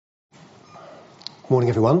Morning,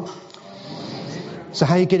 everyone. So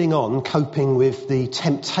how are you getting on coping with the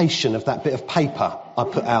temptation of that bit of paper I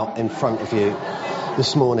put out in front of you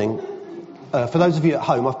this morning? For those of you at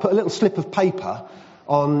home, I've put a little slip of paper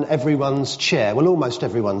on everyone's chair. Well, almost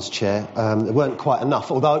everyone's chair. There weren't quite enough.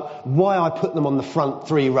 Although, why I put them on the front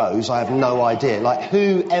 3 rows, I have no idea. Like,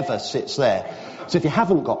 whoever sits there. So if you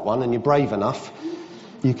haven't got one and you're brave enough,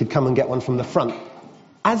 you could come and get one from the front.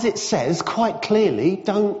 As it says quite clearly,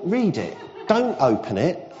 don't read it. Don't open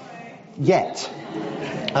it yet.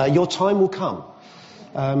 Your time will come.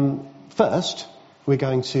 First, we're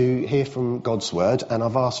going to hear from God's Word, and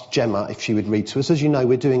I've asked Gemma if she would read to us. As you know,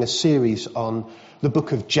 we're doing a series on the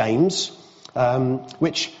book of James,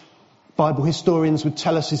 which Bible historians would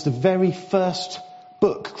tell us is the very first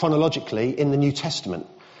book, chronologically, in the New Testament,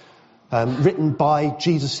 written by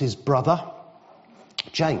Jesus' brother,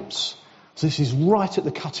 James. So this is right at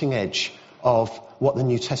the cutting edge of what the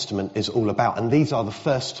New Testament is all about. And these are the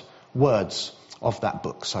first words of that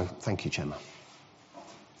book. So thank you, Gemma.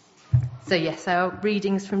 So yes, our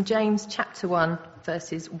readings from James chapter 1,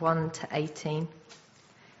 verses 1 to 18.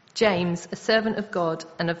 James, a servant of God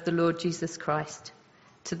and of the Lord Jesus Christ,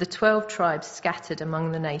 to the 12 tribes scattered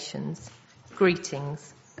among the nations,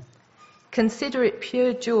 greetings. Consider it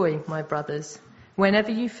pure joy, my brothers,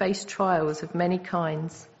 whenever you face trials of many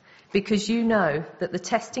kinds, because you know that the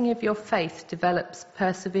testing of your faith develops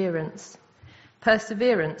perseverance.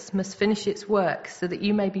 Perseverance must finish its work so that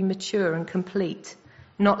you may be mature and complete,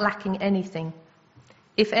 not lacking anything.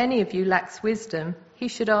 If any of you lacks wisdom, he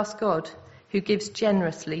should ask God, who gives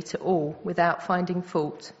generously to all without finding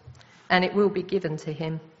fault, and it will be given to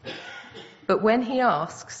him. But when he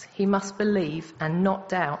asks, he must believe and not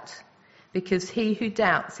doubt, because he who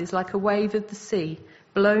doubts is like a wave of the sea,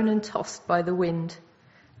 blown and tossed by the wind.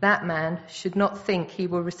 That man should not think he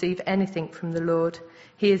will receive anything from the Lord.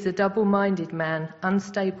 He is a double-minded man,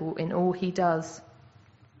 unstable in all he does.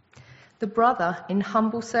 The brother in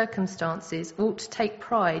humble circumstances ought to take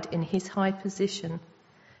pride in his high position,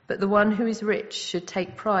 but the one who is rich should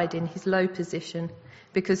take pride in his low position,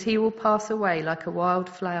 because he will pass away like a wild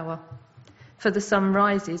flower. For the sun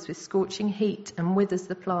rises with scorching heat and withers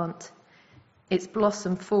the plant. Its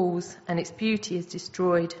blossom falls and its beauty is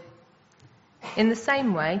destroyed. In the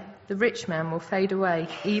same way, the rich man will fade away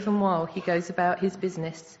even while he goes about his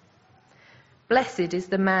business. Blessed is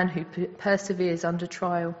the man who perseveres under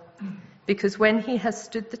trial, because when he has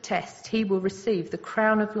stood the test, he will receive the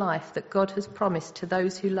crown of life that God has promised to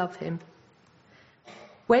those who love him.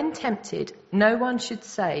 When tempted, no one should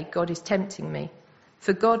say, God is tempting me,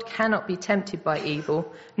 for God cannot be tempted by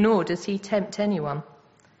evil, nor does he tempt anyone.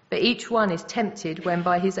 But each one is tempted when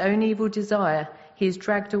by his own evil desire he is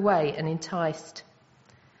dragged away and enticed.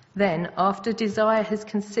 Then, after desire has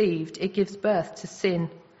conceived, it gives birth to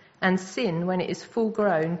sin, and sin, when it is full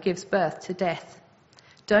grown, gives birth to death.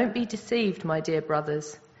 Don't be deceived, my dear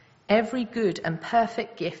brothers. Every good and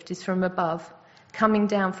perfect gift is from above, coming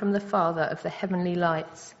down from the Father of the heavenly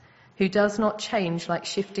lights, who does not change like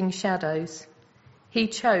shifting shadows. He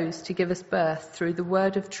chose to give us birth through the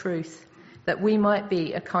word of truth, that we might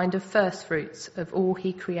be a kind of firstfruits of all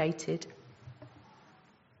he created.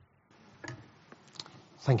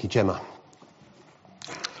 Thank you, Gemma.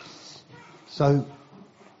 So,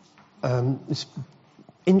 it's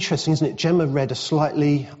interesting, isn't it? Gemma read a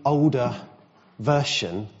slightly older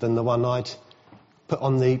version than the one I'd put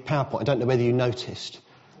on the PowerPoint. I don't know whether you noticed,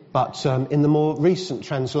 but in the more recent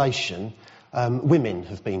translation, women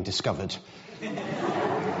have been discovered.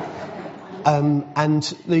 And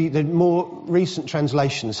the more recent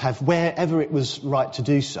translations have, wherever it was right to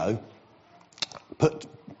do so, put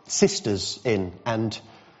sisters in and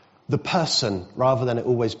the person rather than it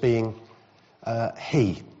always being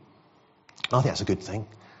he. I think that's a good thing.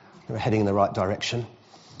 We're heading in the right direction.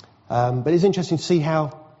 But it's interesting to see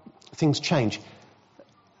how things change.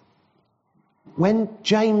 When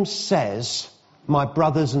James says, my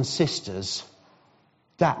brothers and sisters,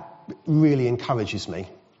 that really encourages me.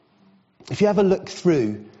 If you ever look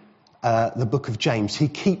through the book of James, he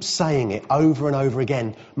keeps saying it over and over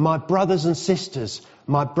again. My brothers and sisters,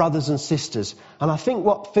 my brothers and sisters. And I think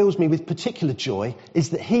what fills me with particular joy is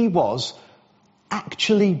that he was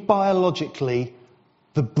actually biologically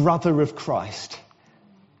the brother of Christ.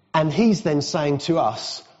 And he's then saying to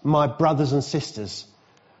us, my brothers and sisters.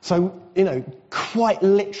 So, quite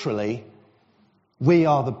literally, we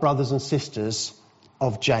are the brothers and sisters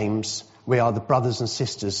of James. We are the brothers and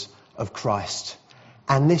sisters of Christ.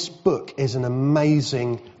 And this book is an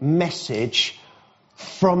amazing message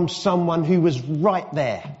from someone who was right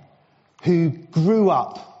there, who grew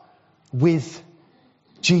up with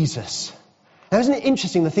Jesus. Now, isn't it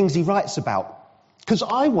interesting the things he writes about? Because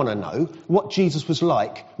I want to know what Jesus was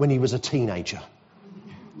like when he was a teenager.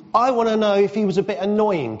 I want to know if he was a bit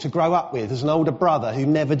annoying to grow up with as an older brother who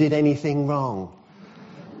never did anything wrong.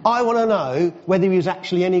 I want to know whether he was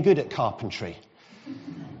actually any good at carpentry.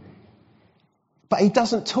 But he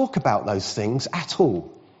doesn't talk about those things at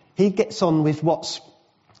all. He gets on with what's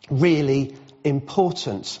really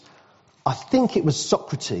important. I think it was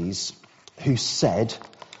Socrates who said,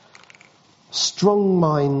 strong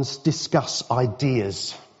minds discuss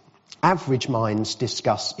ideas. Average minds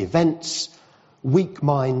discuss events. Weak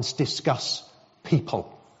minds discuss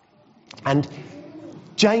people. And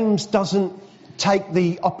James doesn't take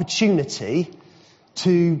the opportunity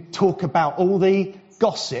to talk about all the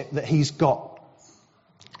gossip that he's got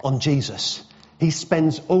on Jesus. He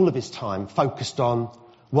spends all of his time focused on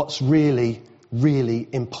what's really, really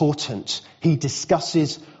important. He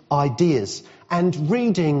discusses ideas. And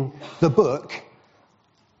reading the book,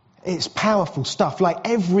 it's powerful stuff. Like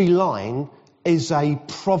every line is a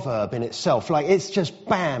proverb in itself. Like it's just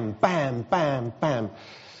bam, bam, bam, bam,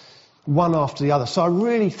 one after the other. So I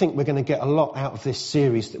really think we're going to get a lot out of this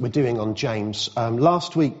series that we're doing on James.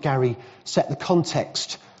 Last week, Gary set the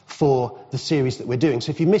context for the series that we're doing.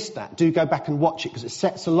 So if you missed that, do go back and watch it, because it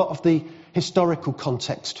sets a lot of the historical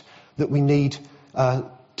context that we need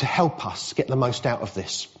to help us get the most out of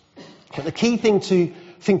this. But the key thing to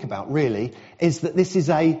think about, really, is that this is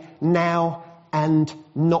a now and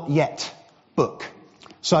not yet book.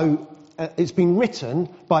 So it's been written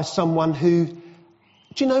by someone who, do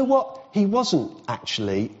you know what? He wasn't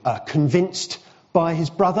actually convinced by his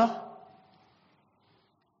brother.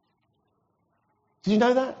 Did you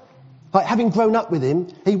know that? Like, having grown up with him,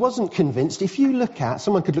 he wasn't convinced. If you look at,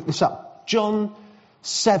 someone could look this up, John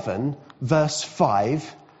 7, verse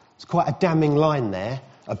 5, it's quite a damning line there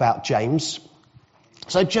about James.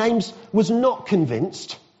 So James was not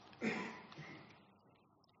convinced.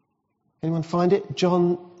 Anyone find it?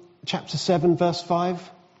 John chapter 7, verse 5.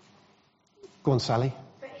 Go on, Sally.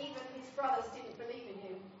 But even his brothers didn't believe in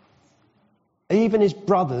him. Even his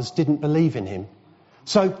brothers didn't believe in him.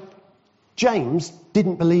 So James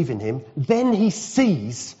didn't believe in him. Then he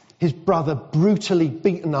sees his brother brutally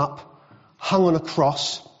beaten up, hung on a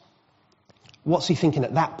cross. What's he thinking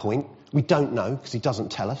at that point? We don't know, because he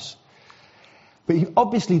doesn't tell us. But he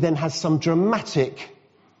obviously then has some dramatic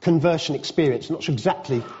conversion experience. I'm not sure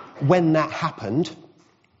exactly when that happened.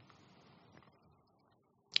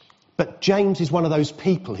 But James is one of those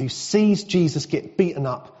people who sees Jesus get beaten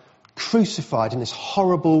up, crucified in this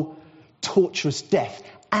horrible, torturous death,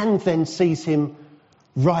 and then sees him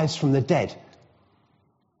rise from the dead.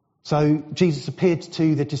 So Jesus appeared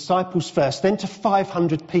to the disciples first, then to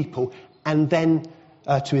 500 people, and then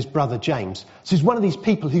to his brother James. So he's one of these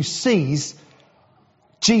people who sees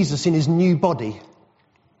Jesus in his new body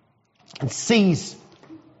and sees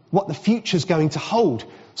what the future's going to hold.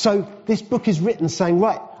 So this book is written saying,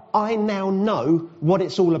 right, I now know what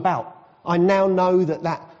it's all about. I now know that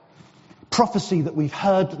that prophecy that we've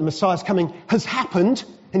heard that the Messiah's coming has happened,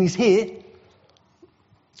 and he's here.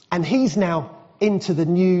 And he's now into the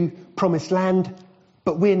new promised land,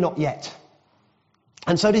 but we're not yet.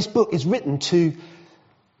 And so this book is written to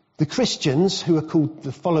the Christians, who are called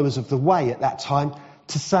the followers of the way at that time,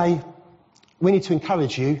 to say, we need to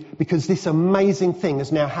encourage you because this amazing thing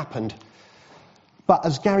has now happened. But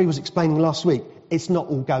as Gary was explaining last week, it's not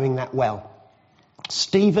all going that well.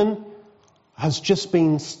 Stephen has just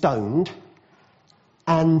been stoned,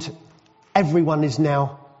 and everyone is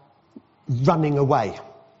now running away.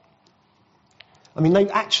 I mean, they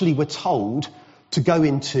actually were told to go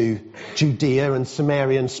into Judea and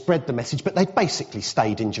Samaria and spread the message, but they basically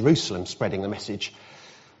stayed in Jerusalem spreading the message.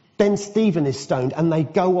 Then Stephen is stoned, and they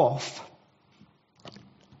go off,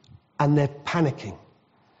 and they're panicking.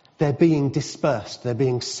 They're being dispersed. They're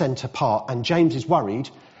being sent apart. And James is worried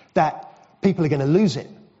that people are going to lose it,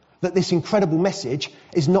 that this incredible message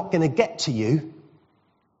is not going to get to you.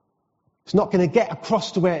 It's not going to get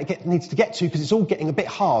across to where it needs to get to, because it's all getting a bit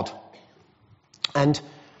hard. And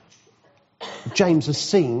James has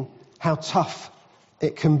seen how tough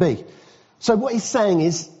it can be. So what he's saying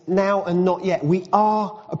is, now and not yet. We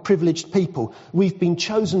are a privileged people. We've been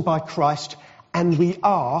chosen by Christ, and we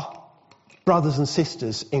are brothers and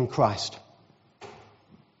sisters in Christ.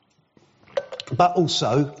 But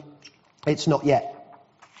also, it's not yet.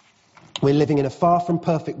 We're living in a far from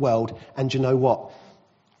perfect world, and you know what?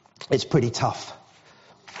 It's pretty tough.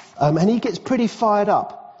 And he gets pretty fired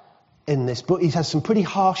up in this book. He has some pretty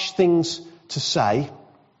harsh things to say.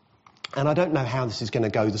 And I don't know how this is going to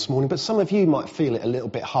go this morning, but some of you might feel it a little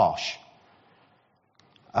bit harsh.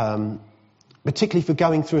 Particularly if you're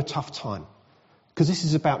going through a tough time. because this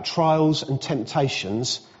is about trials and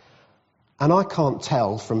temptations, and I can't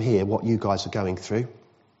tell from here what you guys are going through,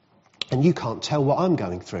 and you can't tell what I'm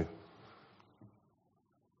going through.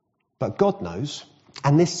 But God knows,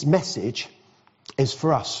 and this message is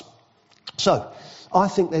for us. So, I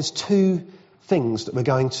think there's two things that we're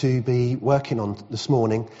going to be working on this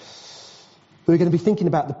morning. We're going to be thinking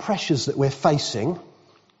about the pressures that we're facing.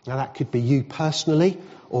 Now, that could be you personally,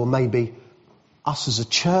 or maybe us as a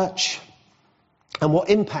church, and what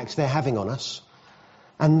impact they're having on us,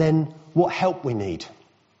 and then what help we need.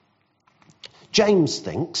 James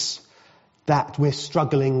thinks that we're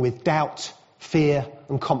struggling with doubt, fear,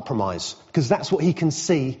 and compromise, because that's what he can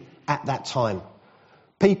see at that time.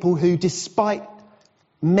 People who, despite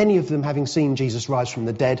many of them having seen Jesus rise from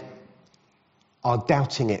the dead, are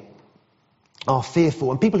doubting it, are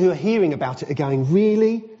fearful. And people who are hearing about it are going,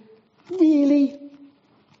 really? Really?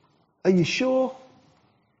 Are you sure?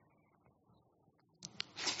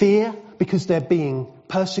 Fear, because they're being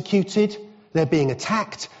persecuted, they're being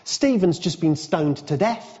attacked. Stephen's just been stoned to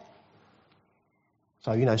death.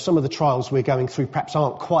 So, some of the trials we're going through perhaps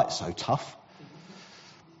aren't quite so tough.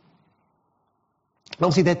 And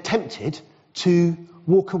obviously they're tempted to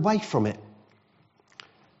walk away from it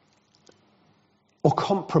or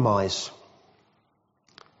compromise.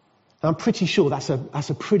 And I'm pretty sure that's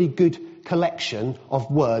a pretty good collection of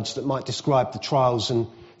words that might describe the trials and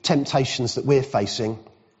temptations that we're facing.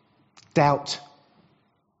 Doubt,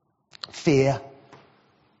 fear,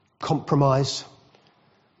 compromise.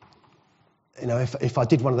 If I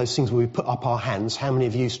did one of those things where we put up our hands, how many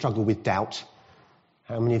of you struggle with doubt?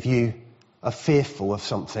 How many of you are fearful of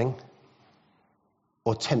something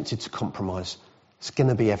or tempted to compromise? It's going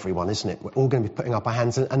to be everyone, isn't it? We're all going to be putting up our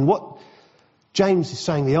hands. And what James is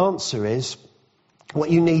saying, the answer is, what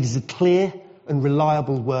you need is a clear and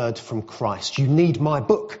reliable word from Christ. You need my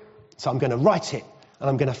book. So I'm going to write it, and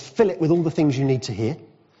I'm going to fill it with all the things you need to hear.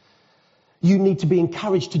 You need to be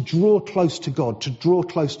encouraged to draw close to God, to draw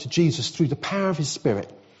close to Jesus through the power of his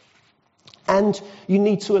Spirit. And you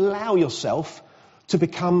need to allow yourself to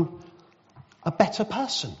become a better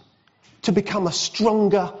person, to become a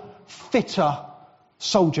stronger, fitter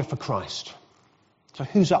soldier for Christ. So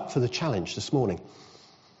who's up for the challenge this morning?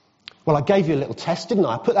 Well, I gave you a little test, didn't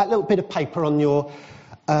I? I put that little bit of paper on your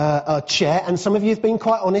chair, and some of you have been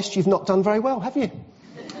quite honest, you've not done very well, have you?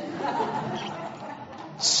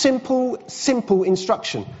 Simple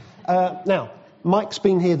instruction. Now, Mike's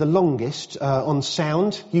been here the longest on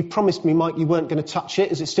sound. You promised me, Mike, you weren't going to touch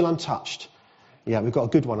it. Is it still untouched? Yeah, we've got a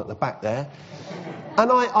good one at the back there.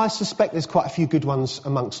 And I suspect there's quite a few good ones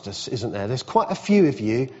amongst us, isn't there? There's quite a few of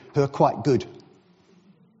you who are quite good.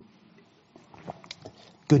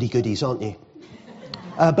 Goody-goodies, aren't you?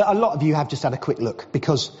 But a lot of you have just had a quick look,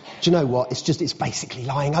 because, do you know what? It's basically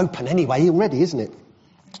lying open anyway already, isn't it?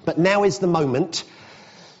 But now is the moment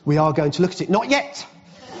we are going to look at it. Not yet!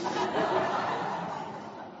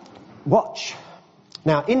 Watch.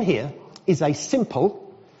 Now, in here is a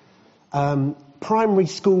simple primary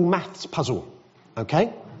school maths puzzle.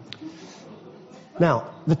 Okay? Now,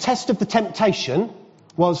 the test of the temptation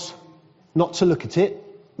was not to look at it,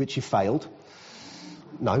 which you failed.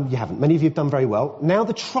 No, you haven't. Many of you have done very well. Now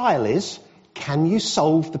the trial is, can you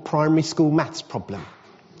solve the primary school maths problem?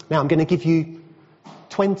 Now I'm going to give you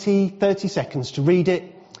 20, 30 seconds to read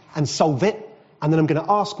it and solve it, and then I'm going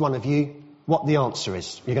to ask one of you what the answer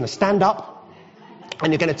is. You're going to stand up,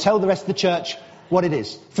 and you're going to tell the rest of the church what it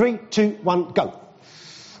is. 3, 2, 1, go.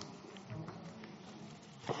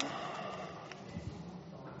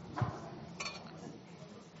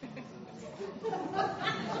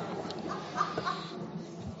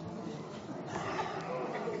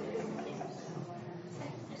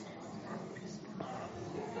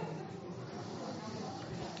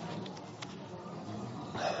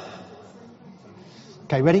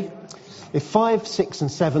 Okay, ready? If 5, 6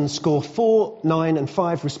 and 7 score 4, 9 and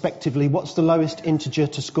 5 respectively, what's the lowest integer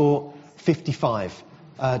to score 55?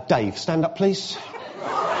 Dave, stand up please.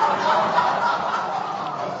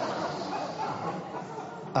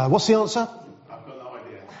 What's the answer? I've got no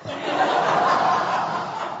idea.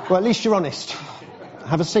 Well, at least you're honest.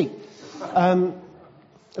 Have a seat.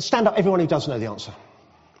 Stand up, everyone who does know the answer.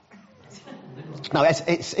 No,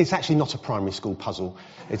 it's actually not a primary school puzzle.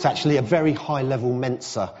 It's actually a very high-level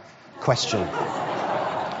Mensa question.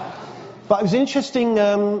 But it was an interesting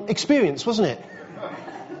experience, wasn't it?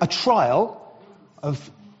 A trial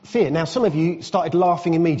of fear. Now, some of you started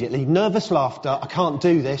laughing immediately. Nervous laughter. I can't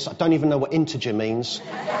do this. I don't even know what integer means.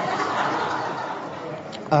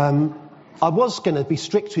 I was going to be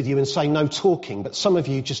strict with you and say no talking, but some of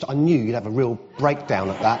you I knew you'd have a real breakdown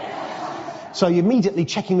at that. So you're immediately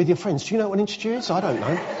checking with your friends. Do you know what an integer is? I don't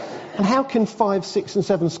know. And how can 5, 6 and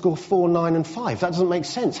 7 score 4, 9 and 5? That doesn't make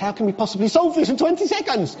sense. How can we possibly solve this in 20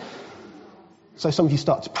 seconds? So some of you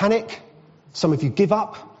start to panic. Some of you give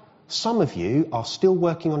up. Some of you are still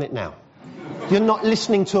working on it now. You're not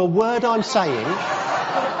listening to a word I'm saying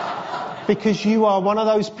because you are one of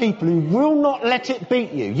those people who will not let it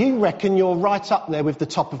beat you. You reckon you're right up there with the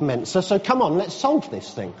top of Mensa. So come on, let's solve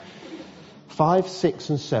this thing. 5, 6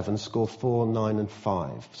 and 7 score 4, 9 and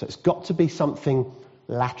 5. So it's got to be something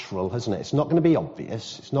lateral, hasn't it? It's not going to be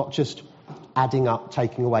obvious. It's not just adding up,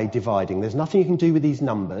 taking away, dividing. There's nothing you can do with these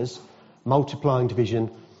numbers. Multiplying,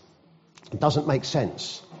 division. It doesn't make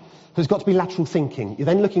sense. So there's got to be lateral thinking. You're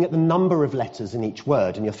then looking at the number of letters in each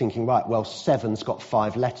word and you're thinking, right, well, 7's got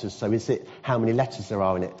 5 letters, so is it how many letters there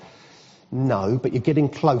are in it? No, but you're getting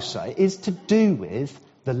closer. It is to do with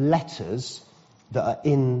the letters that are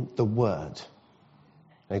in the word.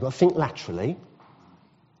 Now you've got to think laterally.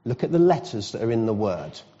 Look at the letters that are in the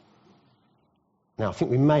word. Now, I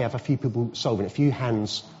think we may have a few people solving it, a few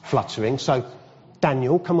hands fluttering. So,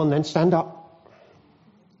 Daniel, come on then, stand up.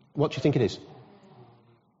 What do you think it is?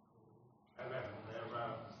 11. They're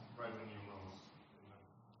Roman numerals.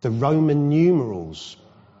 The Roman numerals.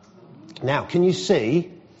 Now, can you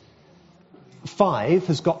see 5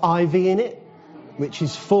 has got IV in it, which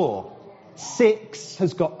is 4. 6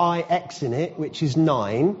 has got IX in it, which is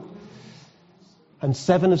 9. And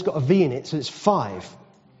 7 has got a V in it, so it's 5.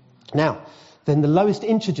 Now, then the lowest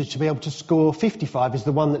integer to be able to score 55 is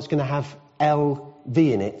the one that's going to have LV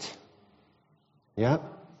in it. Yeah?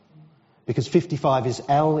 Because 55 is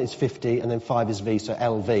L is 50, and then 5 is V, so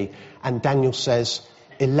LV. And Daniel says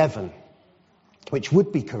 11, which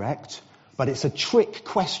would be correct, but it's a trick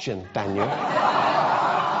question, Daniel.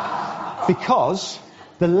 Because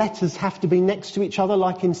the letters have to be next to each other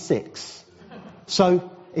like in 6.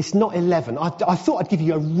 So it's not 11. I thought I'd give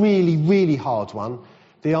you a really, really hard one.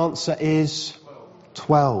 The answer is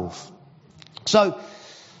 12. So,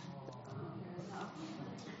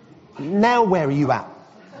 now where are you at?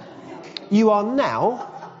 You are now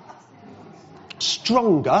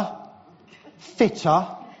stronger, fitter,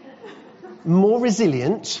 more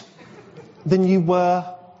resilient than you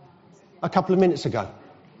were a couple of minutes ago.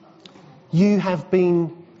 You have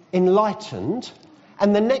been enlightened,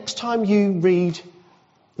 and the next time you read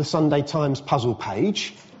the Sunday Times puzzle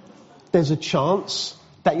page, there's a chance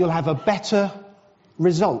that you'll have a better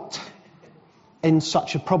result in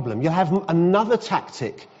such a problem. You'll have another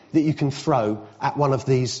tactic that you can throw at one of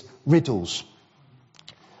these riddles.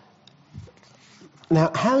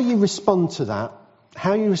 Now, how you respond to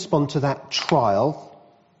that trial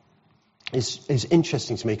is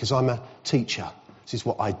interesting to me because I'm a teacher. This is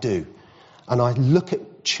what I do. And I look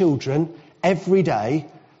at children every day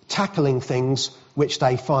tackling things which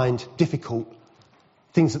they find difficult,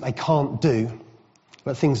 things that they can't do,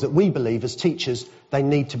 but things that we believe as teachers they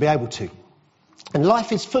need to be able to. And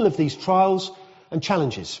life is full of these trials and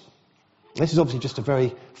challenges. This is obviously just a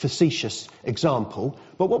very facetious example,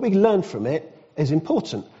 but what we learn from it is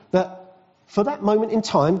important. That for that moment in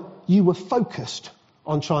time, you were focused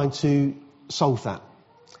on trying to solve that.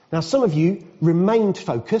 Now, some of you remained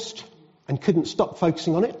focused and couldn't stop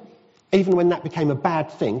focusing on it, even when that became a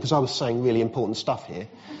bad thing, because I was saying really important stuff here,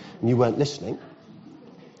 and you weren't listening.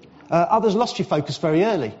 Others lost your focus very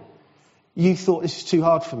early. You thought, this is too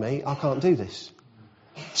hard for me, I can't do this.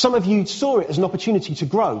 Some of you saw it as an opportunity to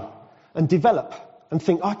grow and develop and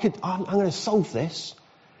think, I'm going to solve this.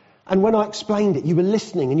 And when I explained it, you were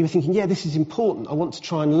listening and you were thinking, yeah, this is important. I want to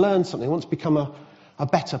try and learn something. I want to become a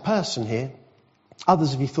better person here.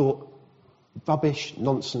 Others of you thought, rubbish,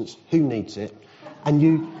 nonsense, who needs it? And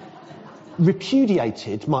you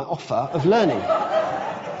repudiated my offer of learning.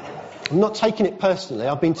 I'm not taking it personally.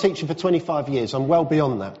 I've been teaching for 25 years. I'm well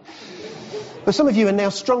beyond that. But some of you are now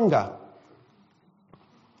stronger.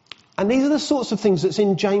 And these are the sorts of things that's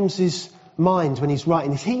in James's mind when he's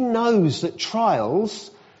writing this. He knows that trials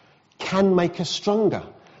can make us stronger,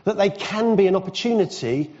 that they can be an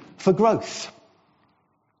opportunity for growth.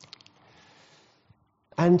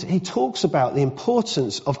 And he talks about the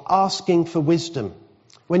importance of asking for wisdom.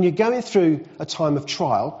 When you're going through a time of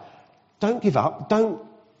trial, don't give up, don't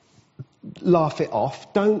laugh it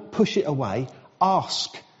off, don't push it away.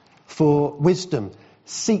 Ask for wisdom.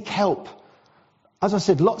 Seek help. As I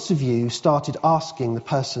said, lots of you started asking the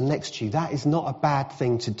person next to you. That is not a bad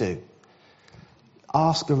thing to do.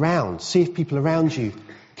 Ask around. See if people around you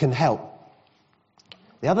can help.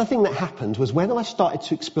 The other thing that happened was when I started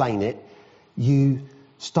to explain it, you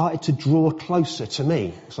started to draw closer to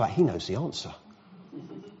me. It's like, he knows the answer.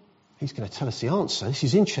 He's going to tell us the answer. This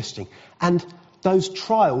is interesting. And those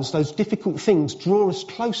trials, those difficult things draw us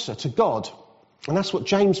closer to God. And that's what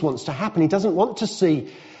James wants to happen. He doesn't want to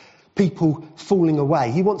see people falling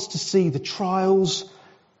away. He wants to see the trials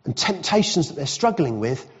and temptations that they're struggling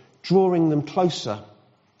with drawing them closer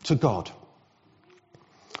to God.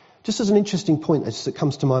 Just as an interesting point that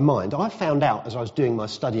comes to my mind, I found out as I was doing my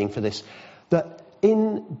studying for this that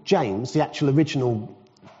in James, the actual original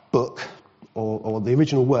book, or the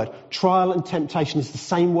original word, trial and temptation is the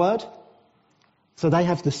same word. So they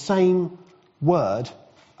have the same word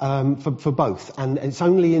for both. And it's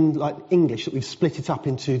only in English that we've split it up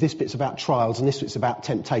into this bit's about trials and this bit's about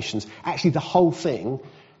temptations. Actually, the whole thing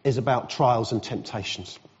is about trials and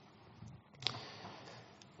temptations.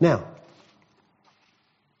 Now,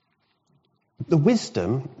 the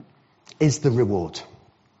wisdom is the reward.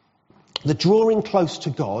 The drawing close to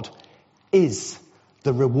God is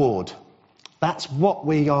the reward. That's what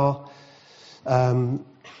we are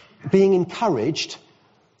being encouraged,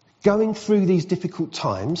 going through these difficult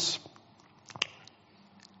times.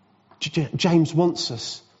 James wants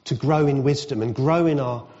us to grow in wisdom and grow in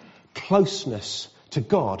our closeness to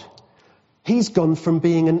God. He's gone from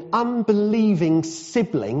being an unbelieving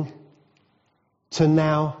sibling to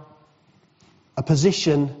now a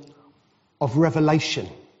position of revelation.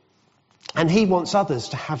 And he wants others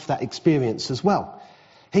to have that experience as well.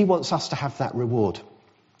 He wants us to have that reward.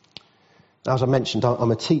 Now, as I mentioned, I'm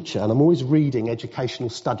a teacher and I'm always reading educational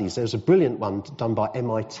studies. There's a brilliant one done by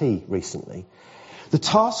MIT recently. The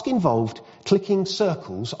task involved clicking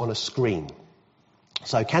circles on a screen.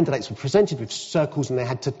 So candidates were presented with circles and they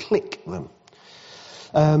had to click them.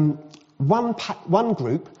 One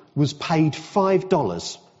group was paid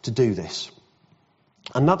 $5 to do this.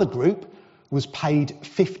 Another group was paid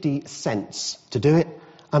 50 cents to do it,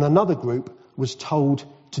 and another group was told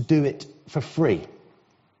to do it for free.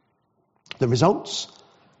 The results?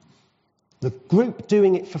 The group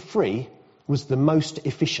doing it for free was the most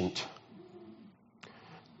efficient.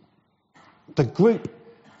 The group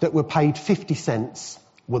that were paid 50 cents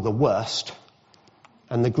were the worst,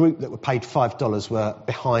 and the group that were paid $5 were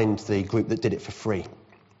behind the group that did it for free.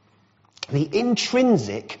 The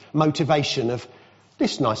intrinsic motivation of,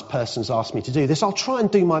 this nice person's asked me to do this, I'll try and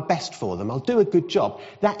do my best for them, I'll do a good job.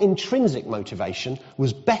 That intrinsic motivation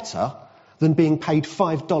was better than being paid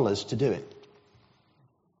 $5 to do it.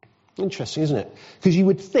 Interesting, isn't it? Because you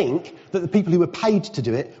would think that the people who were paid to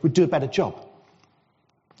do it would do a better job.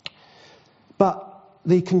 But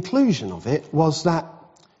the conclusion of it was that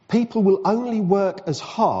people will only work as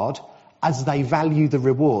hard as they value the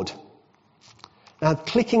reward. Now,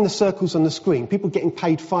 clicking the circles on the screen, people getting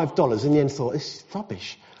paid $5 in the end thought, this is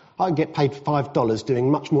rubbish. I can get paid $5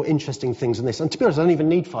 doing much more interesting things than this. And to be honest, I don't even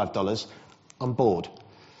need $5. I'm bored.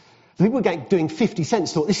 The people doing 50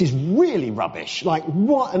 cents thought, this is really rubbish. Like,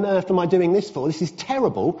 what on earth am I doing this for? This is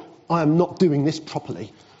terrible. I am not doing this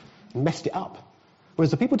properly. And messed it up.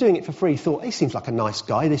 Whereas the people doing it for free thought, he seems like a nice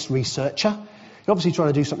guy, this researcher. He's obviously trying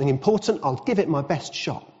to do something important. I'll give it my best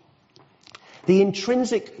shot. The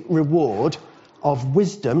intrinsic reward of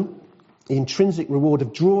wisdom, the intrinsic reward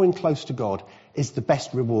of drawing close to God, is the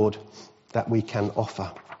best reward that we can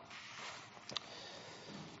offer.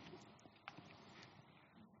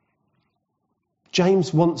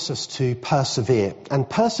 James wants us to persevere, and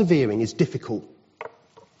persevering is difficult.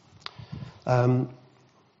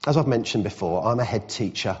 As I've mentioned before, I'm a head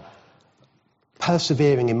teacher.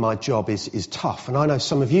 Persevering in my job is tough, and I know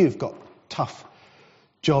some of you have got tough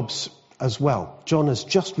jobs as well. John has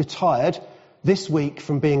just retired this week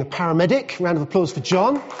from being a paramedic. Round of applause for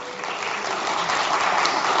John.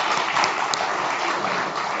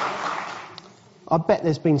 I bet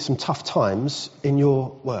there's been some tough times in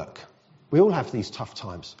your work. We all have these tough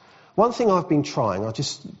times. One thing I've been trying, I'll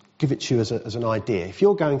just give it to you as an idea. If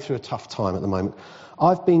you're going through a tough time at the moment,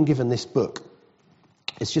 I've been given this book.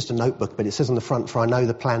 It's just a notebook, but it says on the front, "For I know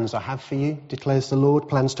the plans I have for you, declares the Lord,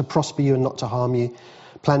 plans to prosper you and not to harm you,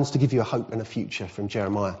 plans to give you a hope and a future," from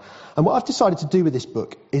Jeremiah. And what I've decided to do with this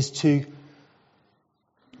book is to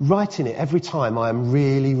write in it every time I am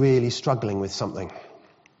really, really struggling with something.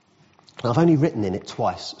 And I've only written in it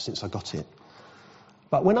twice since I got it.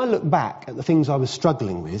 But when I look back at the things I was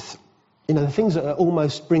struggling with, the things that are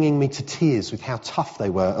almost bringing me to tears with how tough they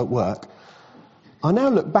were at work, I now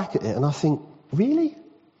look back at it and I think, really?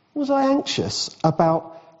 Was I anxious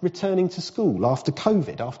about returning to school after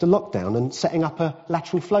COVID, after lockdown, and setting up a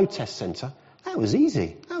lateral flow test centre? That was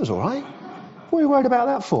easy. That was all right. What were you worried about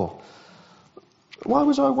that for? Why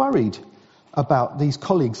was I worried about these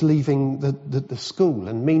colleagues leaving the school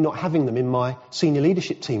and me not having them in my senior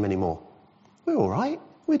leadership team anymore? We're all right.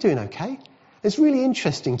 We're doing okay. It's really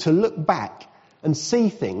interesting to look back and see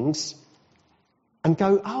things and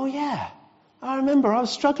go, oh yeah, I remember I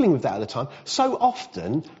was struggling with that at the time. So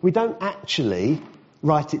often we don't actually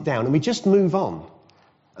write it down and we just move on.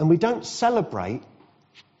 And we don't celebrate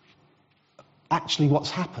actually what's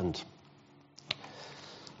happened.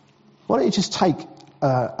 Why don't you just take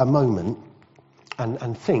a moment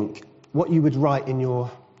and think what you would write in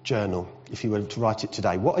your journal if you were to write it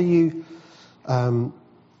today. What are you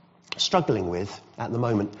struggling with at the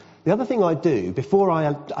moment? The other thing I do before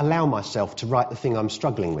I allow myself to write the thing I'm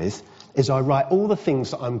struggling with is I write all the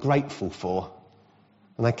things that I'm grateful for.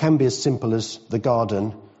 And they can be as simple as the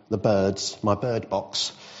garden, the birds, my bird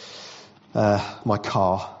box, my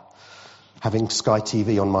car, having Sky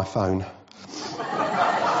TV on my phone.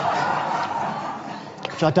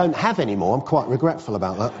 Which I don't have anymore. I'm quite regretful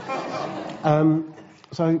about that.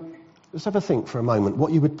 So let's have a think for a moment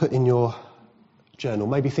what you would put in your journal.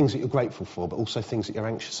 Maybe things that you're grateful for, but also things that you're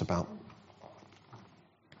anxious about.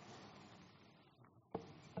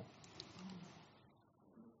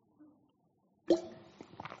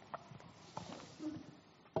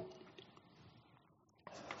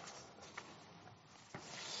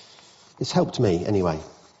 It's helped me anyway.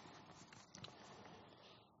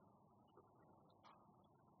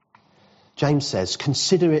 James says,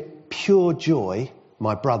 "Consider it pure joy,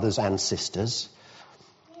 my brothers and sisters,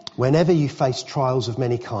 whenever you face trials of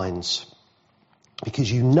many kinds,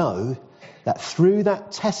 because you know that through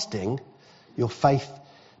that testing, your faith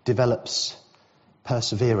develops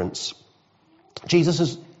perseverance." Jesus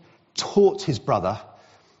has taught his brother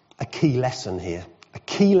a key lesson here, a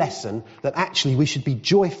key lesson that actually we should be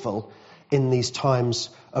joyful in these times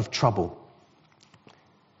of trouble.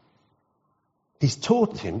 He's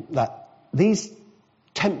taught him that these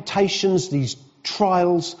temptations, these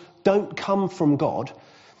trials don't come from God. It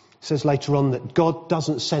says later on that God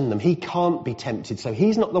doesn't send them. He can't be tempted, so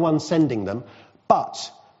he's not the one sending them. But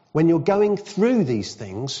when you're going through these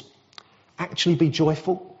things, actually be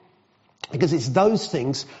joyful, because it's those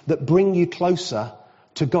things that bring you closer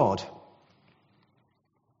to God.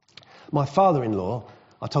 My father-in-law,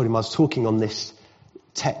 I told him I was talking on this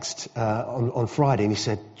text on Friday, and he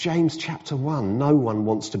said, James chapter 1, no one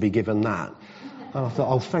wants to be given that. And I thought,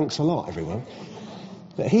 oh, thanks a lot, everyone.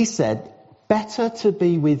 But he said, better to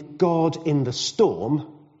be with God in the storm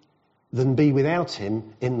than be without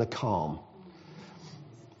him in the calm.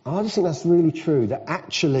 And I just think that's really true, that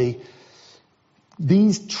actually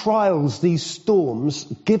these trials, these storms,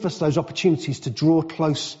 give us those opportunities to draw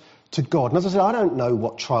close to God. And as I said, I don't know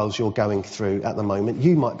what trials you're going through at the moment.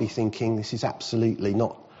 You might be thinking, this is absolutely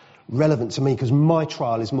not relevant to me because my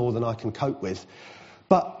trial is more than I can cope with.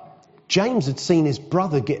 But James had seen his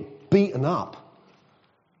brother get beaten up,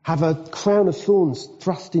 have a crown of thorns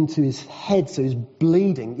thrust into his head so he's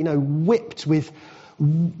bleeding, whipped with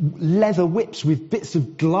leather whips with bits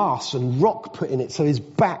of glass and rock put in it so his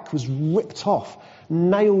back was ripped off,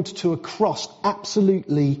 nailed to a cross,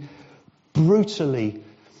 absolutely brutally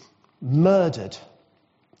murdered.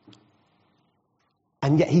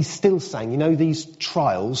 And yet he's still saying, these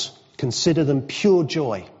trials, consider them pure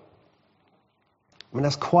joy. I mean,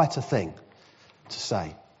 that's quite a thing to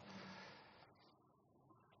say.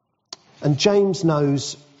 And James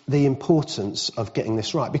knows the importance of getting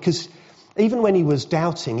this right, because even when he was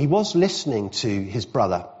doubting, he was listening to his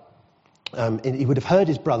brother. He would have heard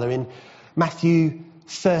his brother in Matthew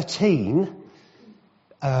 13,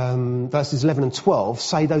 verses 11 and 12,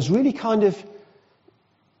 say those really kind of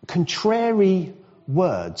contrary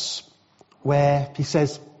words where he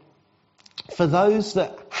says, for those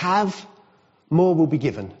that have, more will be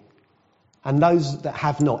given, and those that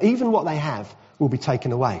have not, even what they have, will be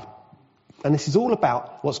taken away. And this is all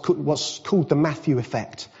about what's called the Matthew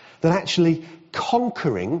effect, that actually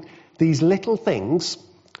conquering these little things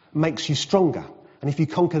makes you stronger. And if you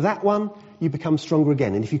conquer that one, you become stronger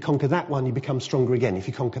again. And if you conquer that one, you become stronger again. If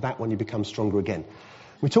you conquer that one, you become stronger again.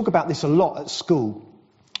 We talk about this a lot at school,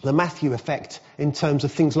 the Matthew effect, in terms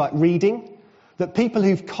of things like reading, that people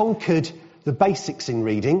who've conquered the basics in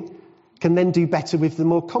reading can then do better with the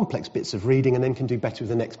more complex bits of reading and then can do better with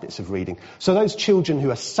the next bits of reading. So those children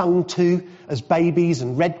who are sung to as babies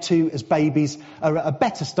and read to as babies are at a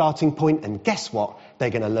better starting point, and guess what?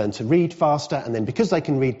 They're going to learn to read faster, and then because they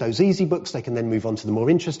can read those easy books, they can then move on to the more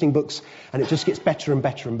interesting books, and it just gets better and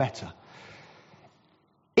better and better.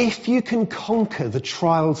 If you can conquer the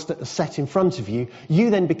trials that are set in front of you,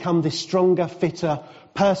 you then become this stronger, fitter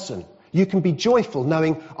person. You can be joyful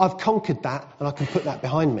knowing I've conquered that and I can put that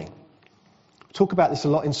behind me. Talk about this a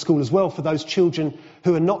lot in school as well for those children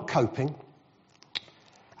who are not coping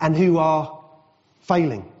and who are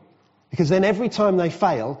failing. Because then every time they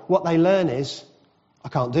fail, what they learn is, I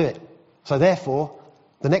can't do it. So therefore,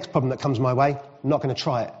 the next problem that comes my way, I'm not going to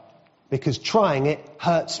try it. Because trying it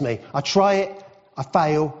hurts me. I try it, I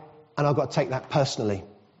fail, and I've got to take that personally.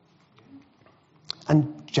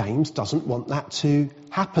 And James doesn't want that to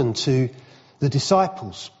happen to the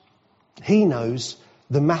disciples. He knows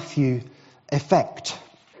the Matthew effect.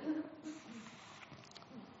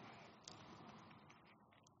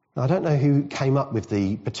 Now, I don't know who came up with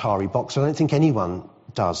the Batari box. I don't think anyone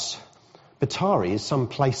does. Batari is some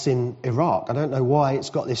place in Iraq. I don't know why it's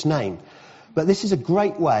got this name. But this is a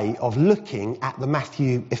great way of looking at the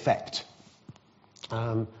Matthew effect.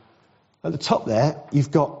 At the top there,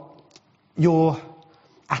 you've got your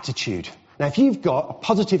attitude. Now, if you've got a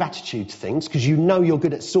positive attitude to things, because you know you're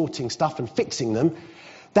good at sorting stuff and fixing them,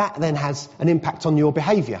 that then has an impact on your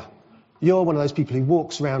behaviour. You're one of those people who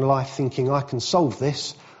walks around life thinking, I can solve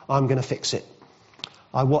this, I'm going to fix it.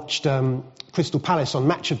 I watched Crystal Palace on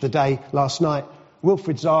Match of the Day last night.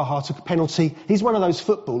 Wilfried Zaha took a penalty. He's one of those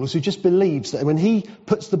footballers who just believes that when he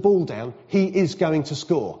puts the ball down, he is going to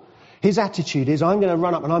score. His attitude is, I'm going to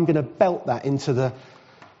run up and I'm going to belt that into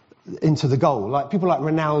the goal. Like people like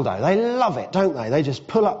Ronaldo, they love it, don't they? They just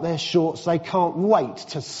pull up their shorts. They can't wait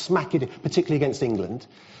to smack it, particularly against England.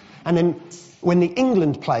 And then when the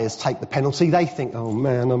England players take the penalty, they think, oh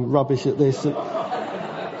man, I'm rubbish at this.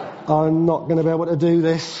 I'm not going to be able to do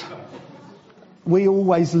this. We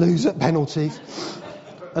always lose at penalties.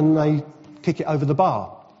 And they kick it over the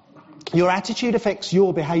bar. Your attitude affects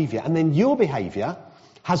your behaviour, and then your behaviour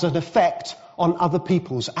has an effect on other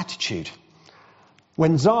people's attitude.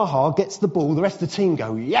 When Zaha gets the ball, the rest of the team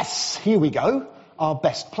go, yes, here we go. Our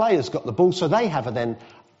best players got the ball, so they have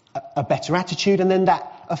a better attitude, and then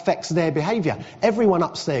that affects their behaviour. Everyone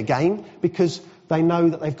ups their game because they know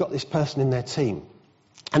that they've got this person in their team.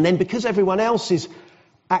 And then because everyone else is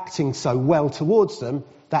acting so well towards them,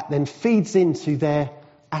 that then feeds into their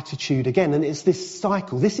attitude again. And it's this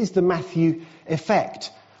cycle. This is the Matthew effect.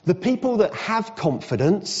 The people that have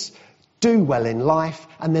confidence do well in life,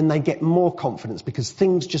 and then they get more confidence because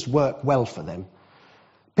things just work well for them.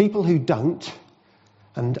 People who don't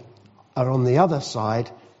and are on the other side,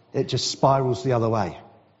 it just spirals the other way.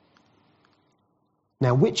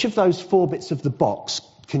 Now, which of those 4 bits of the box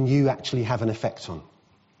can you actually have an effect on?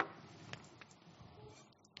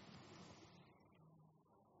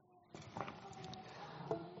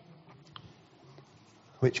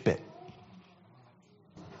 Which bit?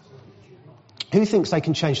 Who thinks they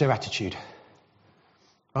can change their attitude?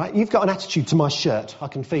 Right? You've got an attitude to my shirt. I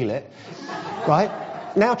can feel it. Right?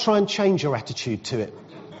 Now try and change your attitude to it.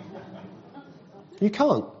 You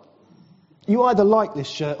can't. You either like this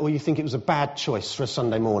shirt or you think it was a bad choice for a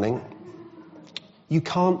Sunday morning. You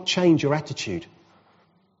can't change your attitude.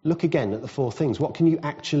 Look again at the 4 things. What can you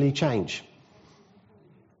actually change?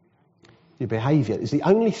 Your behaviour is the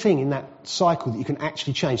only thing in that cycle that you can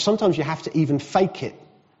actually change. Sometimes you have to even fake it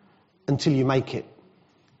until you make it.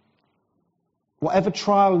 Whatever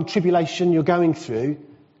trial and tribulation you're going through,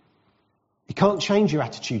 you can't change your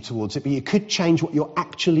attitude towards it, but you could change what you're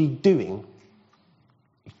actually doing.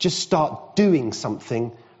 Just start doing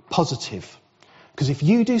something positive. Because if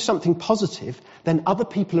you do something positive, then other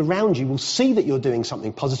people around you will see that you're doing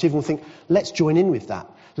something positive and will think, let's join in with that.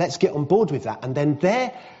 Let's get on board with that. And then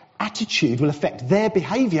their attitude will affect their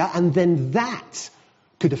behaviour, and then that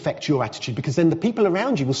could affect your attitude, because then the people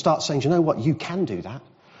around you will start saying, do you know what, you can do that.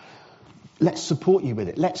 Let's support you with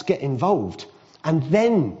it. Let's get involved. And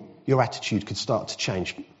then your attitude could start to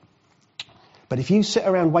change. But if you sit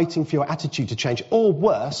around waiting for your attitude to change, or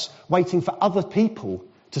worse, waiting for other people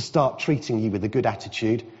to start treating you with a good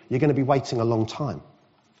attitude, you're going to be waiting a long time.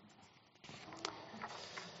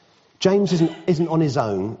 James isn't on his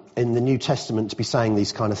own in the New Testament to be saying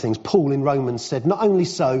these kind of things. Paul in Romans said, not only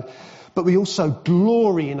so, but we also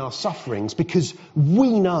glory in our sufferings because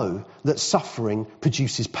we know that suffering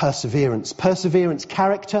produces perseverance. Perseverance,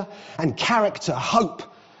 character, and character, hope.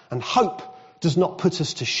 And hope does not put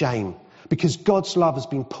us to shame because God's love has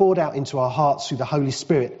been poured out into our hearts through the Holy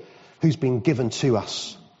Spirit who's been given to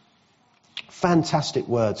us. Fantastic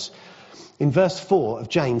words. In verse 4 of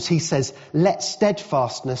James, he says, let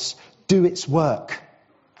steadfastness do its work.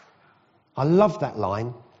 I love that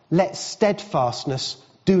line. Let steadfastness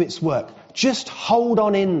do its work. Just hold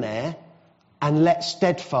on in there and let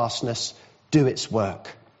steadfastness do its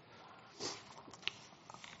work.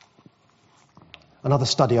 Another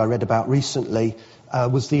study I read about recently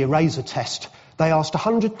was the eraser test. They asked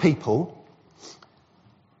 100 people,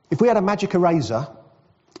 if we had a magic eraser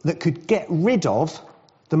that could get rid of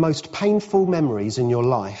the most painful memories in your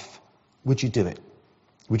life, would you do it?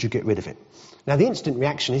 Would you get rid of it? Now, the instant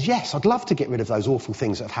reaction is, yes, I'd love to get rid of those awful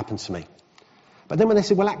things that have happened to me. But then when they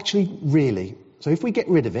said, well, actually, really, So if we get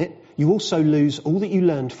rid of it, you also lose all that you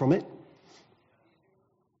learned from it,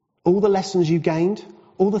 all the lessons you gained,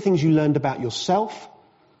 all the things you learned about yourself,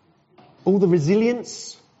 all the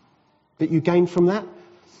resilience that you gained from that. Do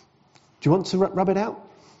you want to rub it out?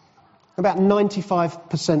 About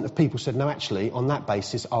 95% of people said, no, actually, on that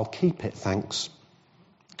basis, I'll keep it, thanks.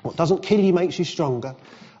 What doesn't kill you makes you stronger.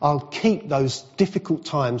 I'll keep those difficult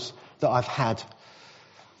times that I've had.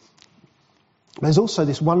 There's also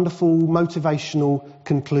this wonderful motivational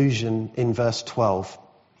conclusion in verse 12.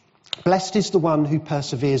 Blessed is the one who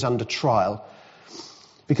perseveres under trial,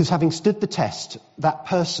 because having stood the test, that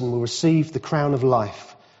person will receive the crown of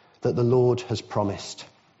life that the Lord has promised.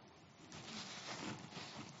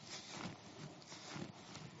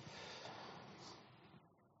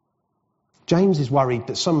 James is worried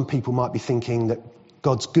that some people might be thinking that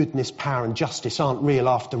God's goodness, power and justice aren't real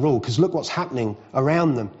after all, because look what's happening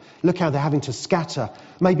around them. Look how they're having to scatter.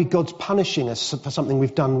 Maybe God's punishing us for something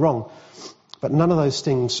we've done wrong. But none of those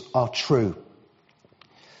things are true.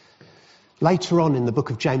 Later on in the book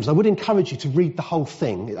of James, I would encourage you to read the whole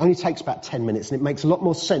thing. It only takes about 10 minutes and it makes a lot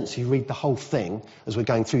more sense if you read the whole thing as we're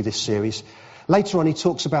going through this series. Later on he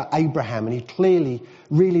talks about Abraham, and he clearly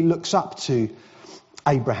really looks up to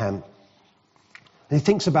Abraham. And he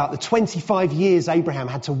thinks about the 25 years Abraham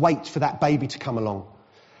had to wait for that baby to come along.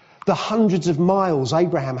 The hundreds of miles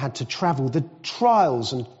Abraham had to travel, the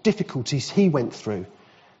trials and difficulties he went through.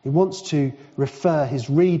 He wants to refer his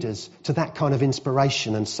readers to that kind of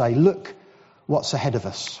inspiration and say, look what's ahead of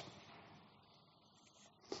us.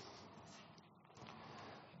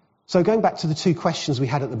 So going back to the two questions we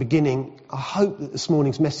had at the beginning, I hope that this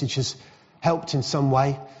morning's message has helped in some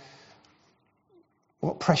way.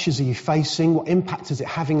 What pressures are you facing? What impact is it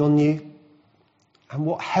having on you? And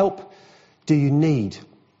what help do you need?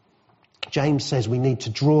 James says we need to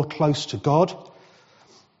draw close to God,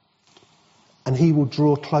 and he will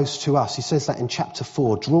draw close to us. He says that in chapter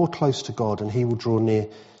 4, draw close to God and he will draw near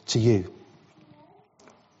to you.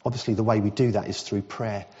 Obviously the way we do that is through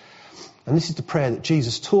prayer. And this is the prayer that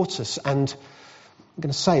Jesus taught us, and I'm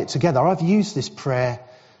going to say it together. I've used this prayer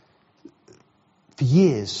for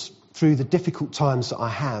years through the difficult times that I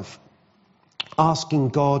have, asking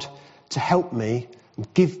God to help me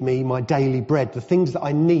and give me my daily bread, the things that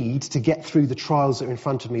I need to get through the trials that are in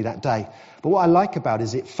front of me that day. But what I like about it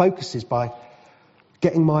is it focuses by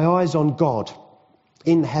getting my eyes on God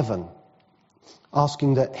in heaven,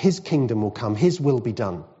 asking that his kingdom will come, his will be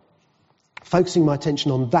done, focusing my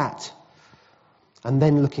attention on that, and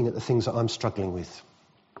then looking at the things that I'm struggling with.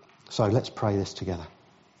 So let's pray this together.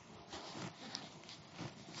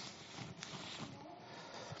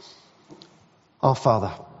 Our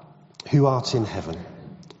Father, who art in heaven,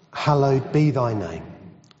 hallowed be thy name.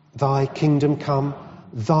 Thy kingdom come,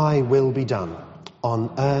 thy will be done,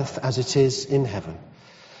 on earth as it is in heaven.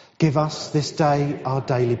 Give us this day our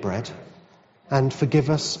daily bread, and forgive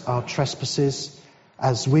us our trespasses,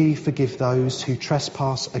 as we forgive those who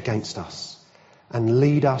trespass against us. And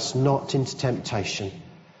lead us not into temptation,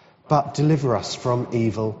 but deliver us from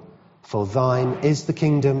evil. For thine is the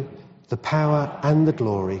kingdom, the power and the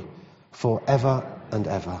glory, forever and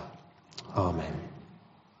ever. Amen.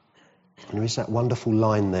 And there is that wonderful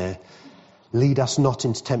line there, lead us not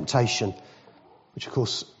into temptation, which of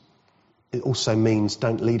course it also means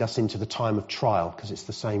don't lead us into the time of trial, because it's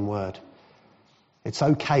the same word. It's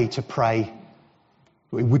okay to pray that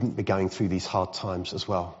we wouldn't be going through these hard times as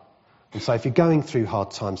well. And so if you're going through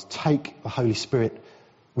hard times, take the Holy Spirit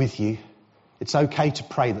with you. It's okay to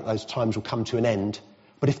pray that those times will come to an end,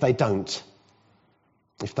 but if they don't,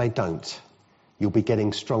 you'll be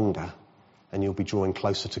getting stronger and you'll be drawing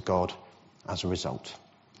closer to God as a result.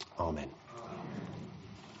 Amen.